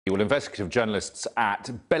Well, investigative journalists at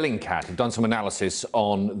Bellingcat have done some analysis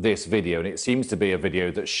on this video, and it seems to be a video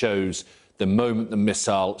that shows the moment the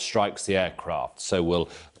missile strikes the aircraft. So we'll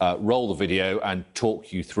roll the video and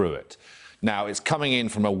talk you through it. Now, it's coming in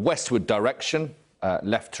from a westward direction,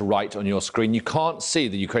 left to right on your screen. You can't see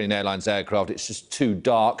the Ukrainian Airlines aircraft. It's just too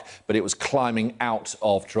dark, but it was climbing out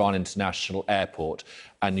of Tehran International Airport.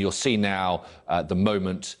 And you'll see now the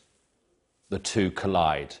moment the two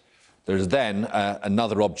collide. There's then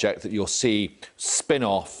another object that you'll see spin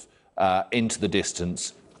off into the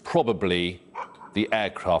distance, probably the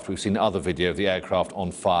aircraft. We've seen other video of the aircraft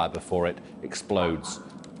on fire before it explodes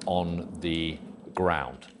on the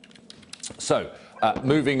ground. So,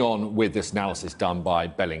 moving on with this analysis done by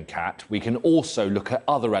Bellingcat, we can also look at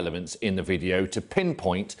other elements in the video to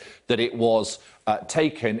pinpoint that it was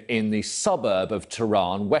taken in the suburb of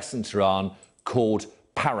Tehran, western Tehran, called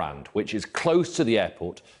Parand, which is close to the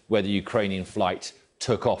airport where the Ukrainian flight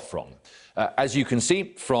took off from. As you can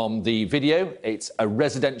see from the video, it's a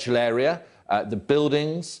residential area. The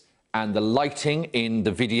buildings and the lighting in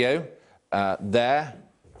the video there,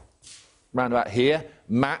 round about here,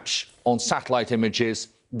 match on satellite images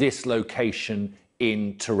this location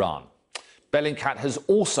in Tehran. Bellingcat has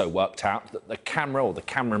also worked out that the camera or the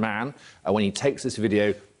cameraman, when he takes this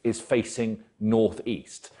video, is facing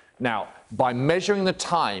northeast. Now, by measuring the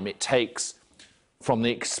time it takes from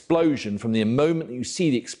the explosion, from the moment that you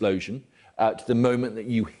see the explosion to the moment that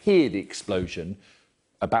you hear the explosion,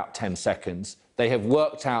 about 10 seconds, they have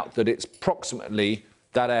worked out that it's approximately,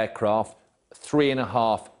 that aircraft,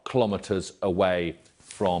 3.5 kilometres away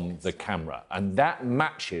from the camera. And that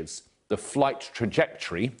matches the flight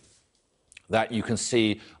trajectory that you can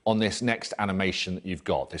see on this next animation that you've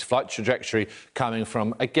got. This flight trajectory coming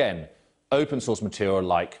from, again, open source material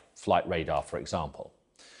like flight radar, for example.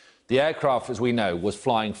 The aircraft, as we know, was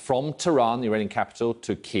flying from Tehran, the Iranian capital,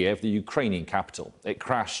 to Kiev, the Ukrainian capital. It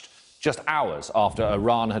crashed just hours after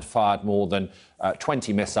Iran had fired more than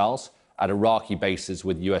 20 missiles at Iraqi bases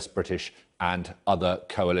with US, British and other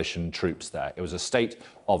coalition troops there. It was a state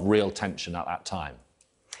of real tension at that time.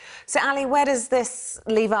 So, Ali, where does this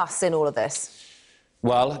leave us in all of this?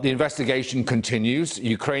 Well, the investigation continues.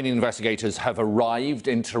 Ukrainian investigators have arrived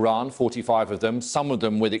in Tehran, 45 of them, some of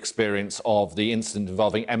them with experience of the incident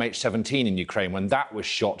involving MH17 in Ukraine when that was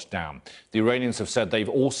shot down. The Iranians have said they've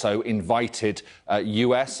also invited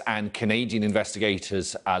US and Canadian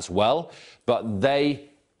investigators as well, but they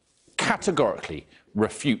categorically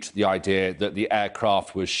refute the idea that the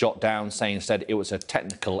aircraft was shot down, saying instead it was a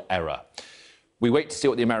technical error. We wait to see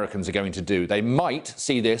what the Americans are going to do. They might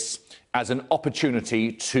see this as an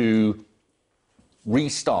opportunity to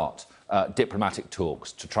restart diplomatic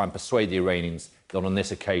talks, to try and persuade the Iranians that on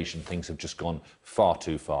this occasion things have just gone far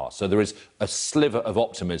too far. So there is a sliver of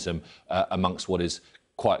optimism amongst what is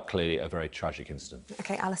quite clearly a very tragic incident.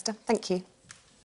 OK, Alistair, thank you.